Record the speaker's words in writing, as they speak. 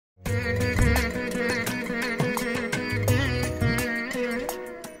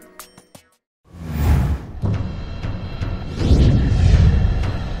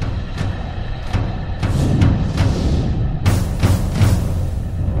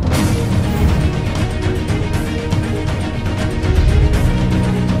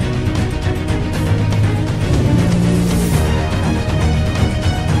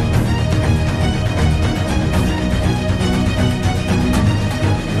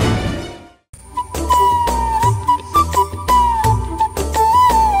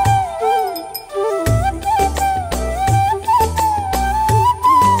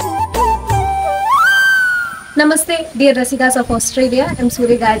Namaste, dear Rasikas of Australia. I'm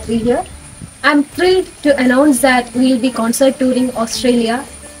Sooryagayathri here. I'm thrilled to announce that we will be concert touring Australia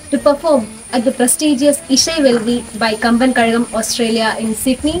to perform at the prestigious Isai Velvi by Kamban Kalagam Australia in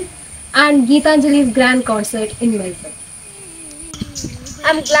Sydney and Geethanjali's grand concert in Melbourne.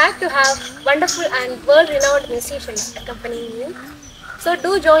 I'm glad to have wonderful and world-renowned musicians accompanying me. So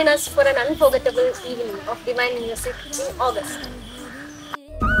do join us for an unforgettable evening of divine music in August.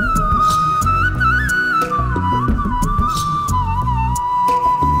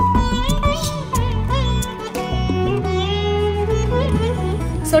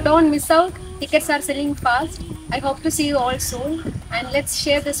 So don't miss out, tickets are selling fast. I hope to see you all soon and let's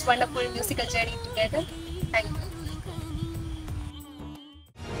share this wonderful musical journey together. Thank you.